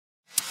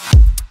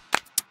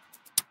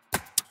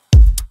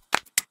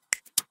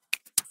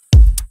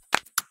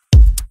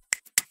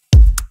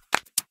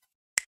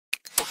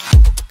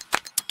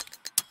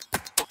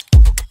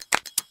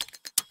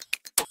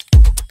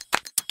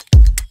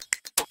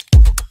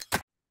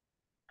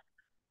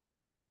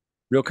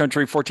Real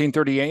Country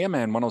 1430 AM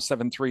and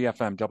 1073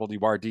 FM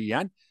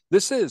WRDN.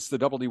 This is the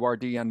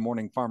WRDN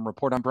Morning Farm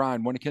Report. I'm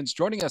Brian Winnekins.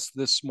 Joining us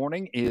this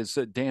morning is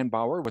Dan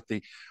Bauer with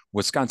the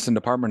Wisconsin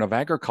Department of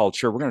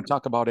Agriculture. We're going to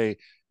talk about a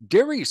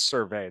dairy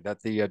survey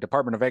that the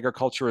Department of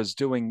Agriculture is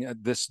doing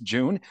this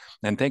June.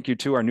 And thank you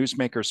to our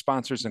newsmaker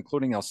sponsors,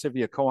 including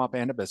Alcivia Co-op,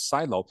 Annabis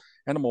Silo,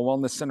 Animal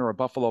Wellness Center of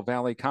Buffalo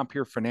Valley,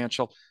 Compeer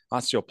Financial,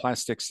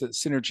 Osteoplastics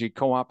Synergy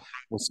Co-op,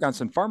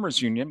 Wisconsin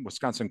Farmers Union,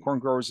 Wisconsin Corn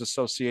Growers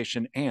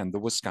Association, and the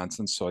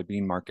Wisconsin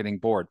Soybean Marketing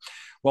Board.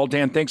 Well,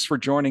 Dan, thanks for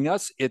joining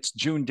us. It's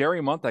June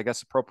Dairy Month. I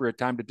guess appropriate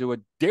time to do a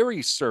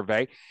dairy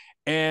survey.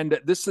 And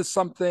this is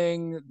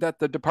something that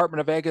the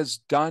Department of Ag has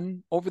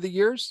done over the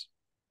years?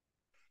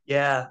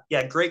 Yeah,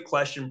 great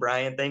question,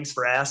 Brian. Thanks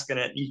for asking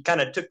it. You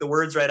kind of took the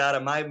words right out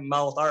of my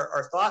mouth.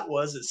 Our thought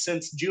was that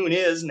since June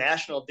is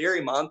National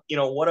Dairy Month,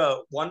 what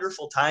a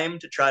wonderful time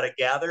to try to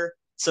gather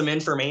some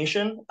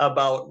information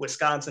about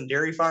Wisconsin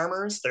dairy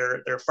farmers,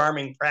 their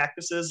farming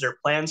practices, their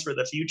plans for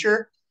the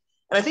future.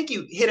 And I think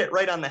you hit it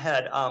right on the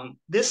head.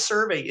 This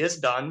survey is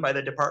done by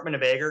the Department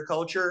of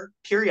Agriculture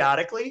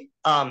periodically.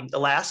 The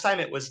last time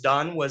it was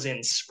done was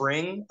in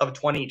spring of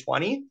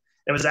 2020.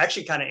 It was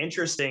actually kind of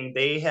interesting.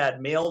 They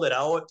had mailed it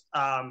out.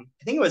 I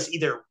think it was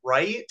either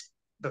right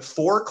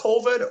before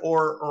COVID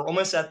or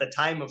almost at the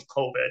time of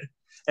COVID.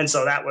 And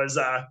so that was,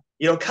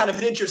 kind of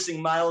an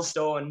interesting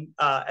milestone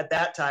at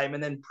that time.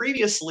 And then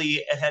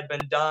previously it had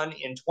been done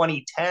in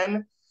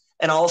 2010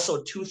 and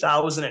also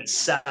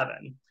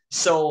 2007.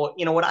 So,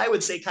 what I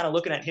would say, kind of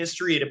looking at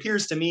history, it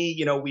appears to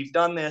me, we've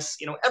done this,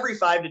 every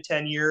 5 to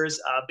 10 years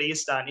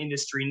based on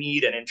industry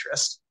need and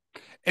interest.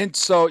 And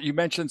so you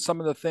mentioned some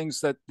of the things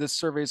that this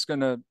survey is going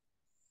to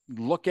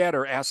look at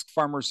or ask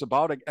farmers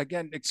about.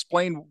 Again,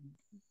 explain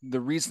the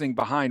reasoning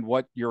behind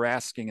what you're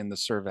asking in the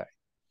survey.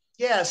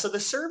 Yeah, so the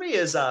survey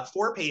is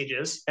 4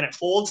 pages and it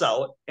folds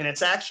out, and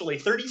it's actually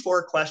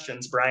 34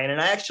 questions, Brian. And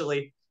I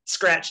actually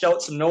scratched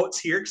out some notes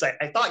here because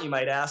I thought you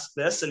might ask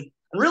this. And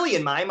really,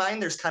 in my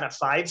mind, there's kind of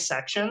 5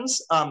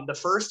 sections. The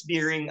first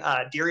being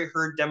dairy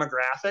herd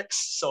demographics.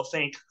 So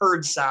think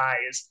herd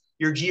size,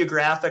 your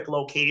geographic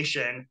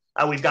location.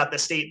 We've got the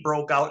state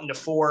broke out into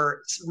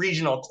 4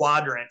 regional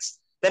quadrants.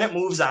 Then it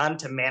moves on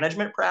to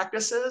management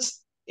practices.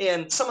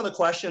 And some of the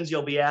questions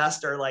you'll be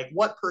asked are like,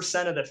 what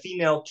percent of the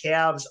female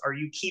calves are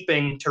you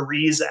keeping to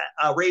raise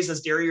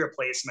as dairy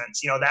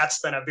replacements? That's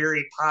been a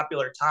very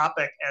popular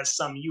topic as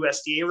some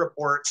USDA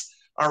reports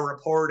are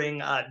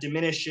reporting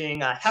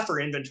diminishing heifer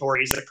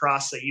inventories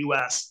across the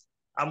U.S.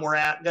 We're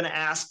going to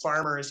ask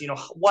farmers,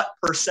 what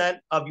percent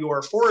of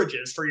your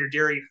forages for your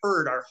dairy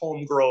herd are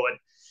homegrown?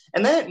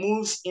 And then it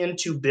moves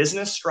into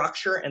business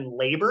structure and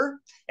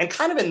labor. And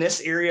kind of in this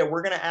area,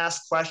 we're going to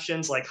ask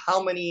questions like,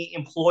 how many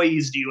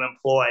employees do you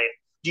employ?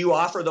 Do you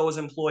offer those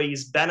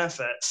employees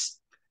benefits?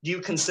 Do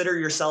you consider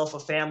yourself a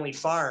family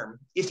farm?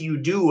 If you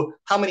do,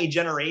 how many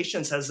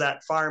generations has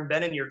that farm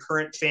been in your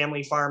current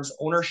family farm's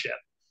ownership?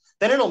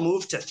 Then it'll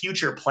move to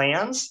future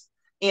plans.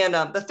 And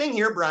the thing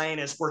here, Brian,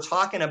 is we're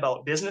talking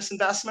about business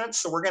investments.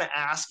 So we're going to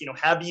ask,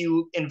 have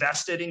you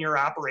invested in your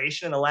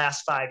operation in the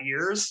last 5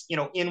 years?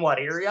 In what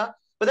area?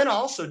 But then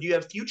also, do you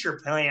have future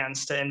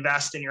plans to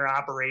invest in your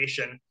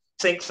operation?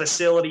 Think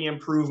facility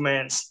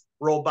improvements,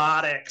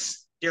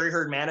 robotics, dairy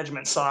herd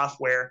management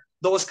software,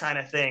 those kind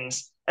of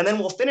things. And then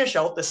we'll finish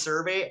out the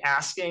survey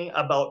asking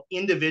about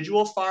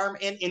individual farm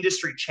and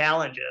industry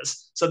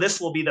challenges. So this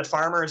will be the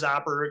farmer's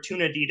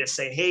opportunity to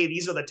say, hey,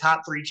 these are the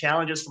top 3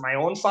 challenges for my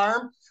own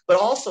farm,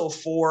 but also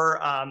for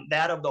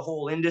that of the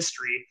whole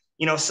industry.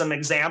 Some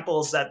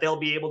examples that they'll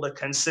be able to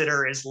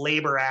consider is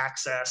labor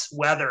access,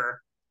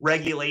 weather,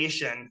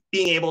 regulation,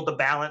 being able to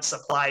balance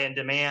supply and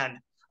demand.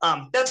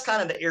 That's kind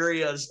of the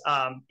areas,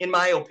 in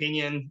my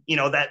opinion,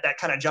 that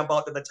kind of jump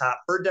out to the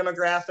top. Herd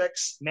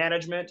demographics,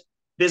 management,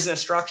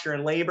 business structure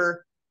and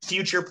labor,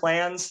 future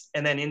plans,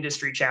 and then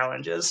industry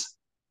challenges.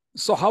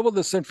 So how will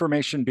this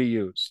information be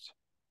used?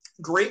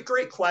 Great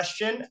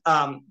question.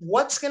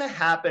 What's going to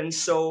happen?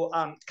 So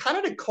kind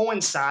of to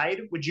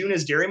coincide with June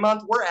is Dairy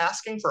Month, we're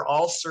asking for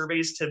all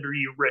surveys to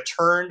be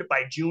returned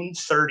by June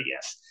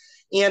 30th.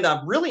 And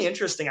really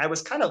interesting, I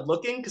was kind of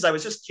looking because I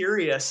was just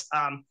curious.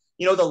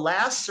 The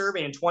last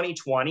survey in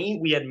 2020,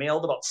 we had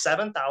mailed about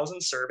 7,000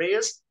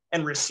 surveys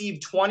and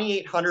received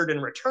 2,800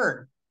 in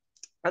return.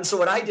 And so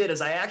what I did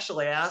is I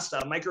actually asked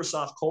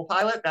Microsoft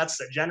Copilot, that's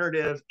the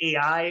generative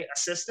AI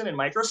assistant in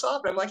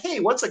Microsoft. I'm like,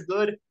 hey, what's a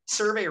good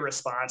survey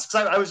response?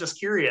 Because I was just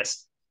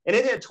curious. And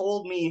it had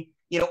told me,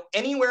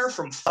 anywhere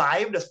from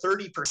 5 to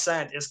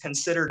 30% is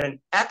considered an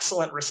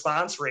excellent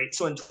response rate.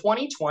 So in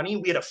 2020,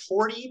 we had a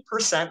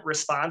 40%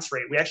 response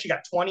rate. We actually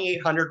got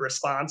 2,800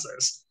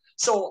 responses.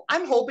 So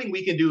I'm hoping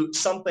we can do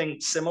something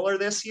similar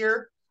this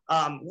year.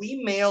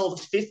 We mailed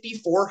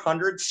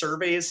 5,400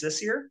 surveys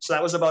this year. So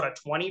that was about a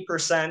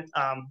 20%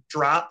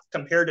 drop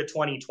compared to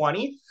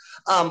 2020.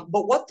 But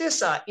what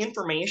this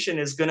information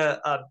is going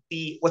to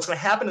be, what's going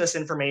to happen to this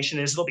information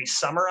is it'll be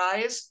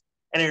summarized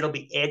and it'll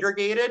be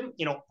aggregated.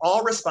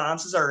 All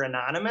responses are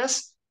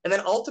anonymous. And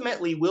then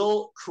ultimately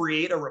we'll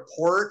create a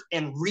report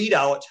and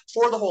readout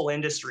for the whole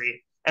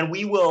industry. and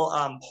we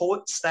will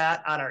post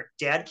that on our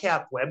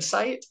DadCap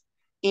website.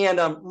 And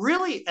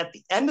really, at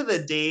the end of the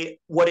day,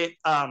 what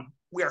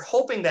we are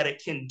hoping that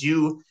it can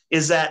do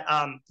is that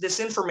this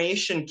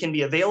information can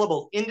be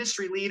available to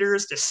industry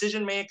leaders,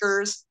 decision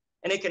makers,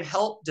 and it can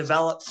help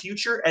develop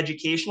future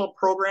educational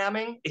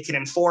programming. It can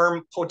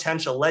inform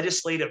potential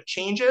legislative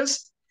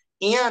changes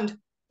and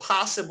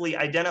possibly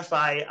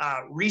identify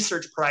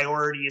research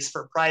priorities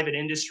for private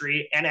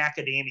industry and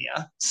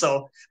academia.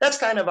 So that's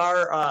kind of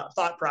our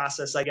thought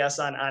process, I guess,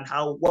 on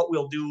how what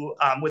we'll do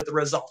with the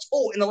results.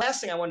 Oh, and the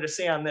last thing I wanted to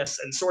say on this,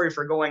 and sorry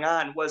for going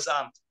on, was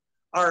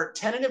our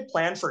tentative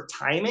plan for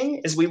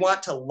timing is we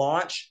want to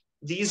launch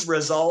these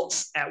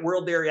results at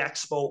World Dairy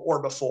Expo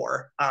or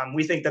before.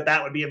 We think that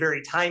that would be a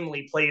very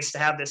timely place to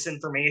have this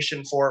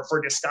information for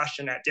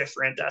discussion at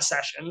different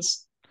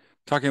sessions.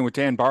 Talking with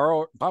Dan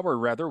Bauer,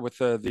 with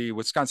the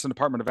Wisconsin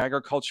Department of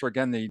Agriculture.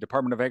 Again, the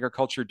Department of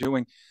Agriculture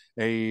doing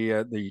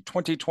the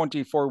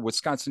 2024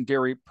 Wisconsin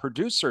Dairy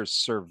Producers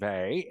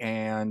Survey.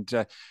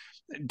 And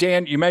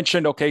Dan, you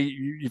mentioned, okay,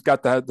 you've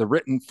got the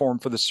written form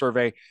for the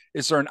survey.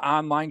 Is there an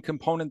online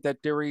component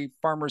that dairy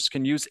farmers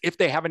can use if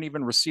they haven't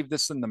even received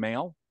this in the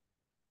mail?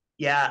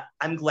 Yeah,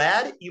 I'm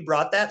glad you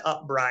brought that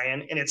up,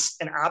 Brian. And it's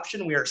an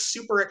option we are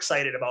super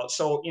excited about.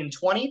 So in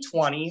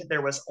 2020,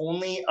 there was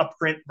only a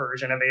print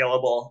version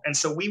available. And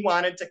so we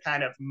wanted to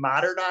kind of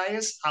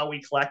modernize how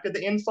we collected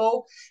the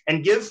info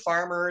and give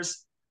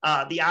farmers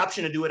the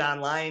option to do it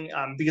online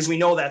because we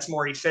know that's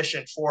more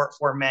efficient for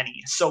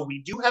many. So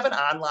we do have an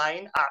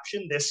online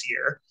option this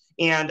year.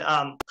 And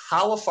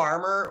how a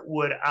farmer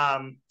would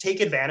take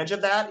advantage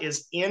of that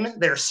is in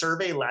their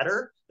survey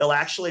letter. There'll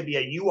actually be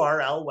a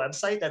URL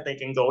website that they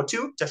can go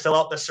to fill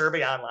out the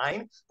survey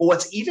online. But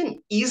what's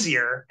even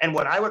easier, and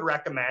what I would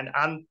recommend,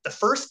 on the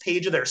first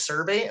page of their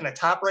survey in the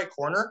top right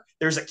corner,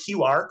 there's a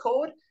QR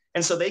code.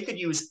 And so they could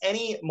use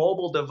any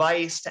mobile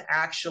device to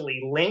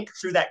actually link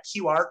through that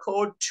QR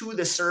code to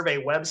the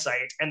survey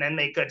website, and then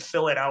they could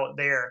fill it out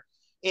there.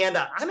 And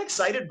I'm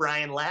excited,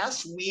 Brian.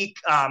 Last week,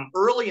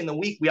 early in the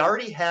week, we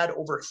already had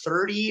over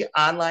 30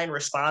 online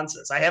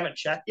responses. I haven't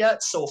checked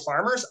yet. So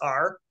farmers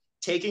are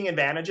taking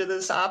advantage of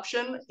this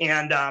option.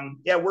 And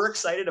yeah, we're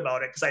excited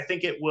about it because I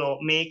think it will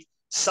make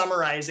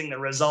summarizing the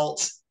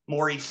results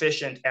more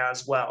efficient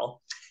as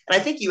well. And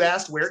I think you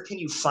asked, where can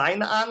you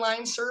find the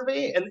online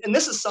survey? And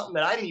this is something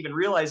that I didn't even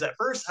realize at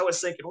first. I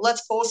was thinking, well,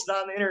 let's post it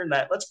on the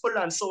internet. Let's put it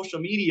on social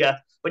media.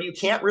 But you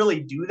can't really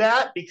do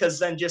that because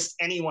then just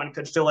anyone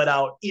could fill it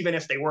out, even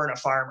if they weren't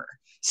a farmer.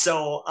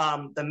 So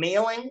the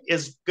mailing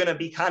is going to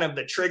be kind of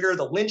the trigger,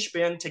 the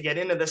linchpin to get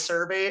into the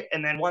survey.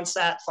 And then once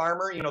that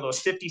farmer, those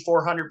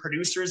 5,400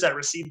 producers that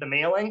receive the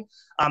mailing,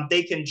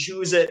 they can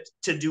choose it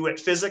to do it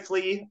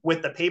physically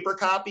with the paper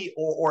copy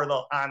or the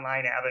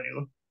online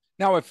avenue.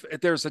 Now, if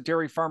there's a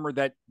dairy farmer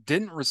that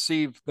didn't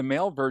receive the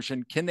mail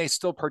version, can they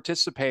still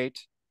participate?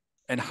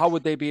 And how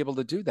would they be able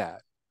to do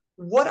that?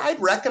 What I'd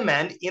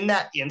recommend in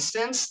that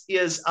instance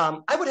is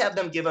I would have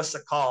them give us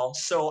a call.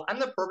 So I'm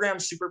the program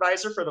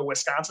supervisor for the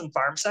Wisconsin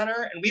Farm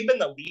Center, and we've been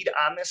the lead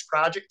on this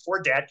project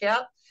for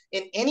DadCap.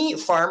 And any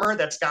farmer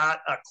that's got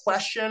a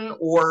question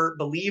or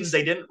believes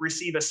they didn't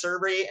receive a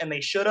survey and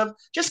they should have,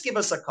 just give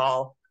us a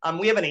call.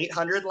 We have an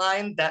 800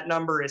 line. That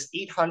number is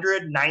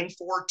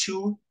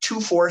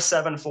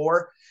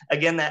 800-942-2474.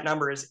 Again, that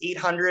number is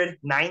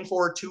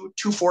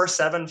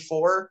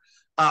 800-942-2474.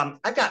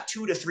 I've got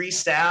 2 to 3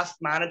 staff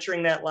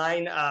monitoring that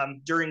line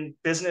during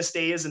business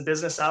days and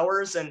business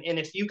hours. And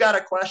if you got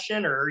a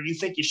question or you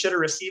think you should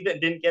have received it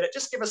and didn't get it,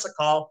 just give us a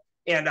call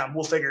and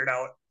we'll figure it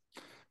out.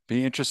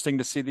 Be interesting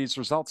to see these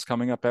results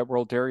coming up at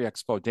World Dairy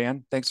Expo.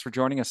 Dan, thanks for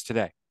joining us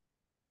today.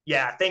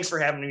 Yeah, thanks for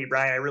having me,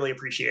 Brian. I really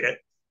appreciate it.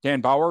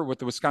 Dan Bauer with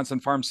the Wisconsin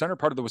Farm Center,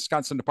 part of the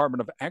Wisconsin Department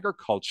of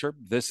Agriculture.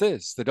 This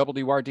is the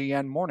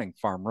WRDN Morning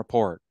Farm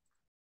Report.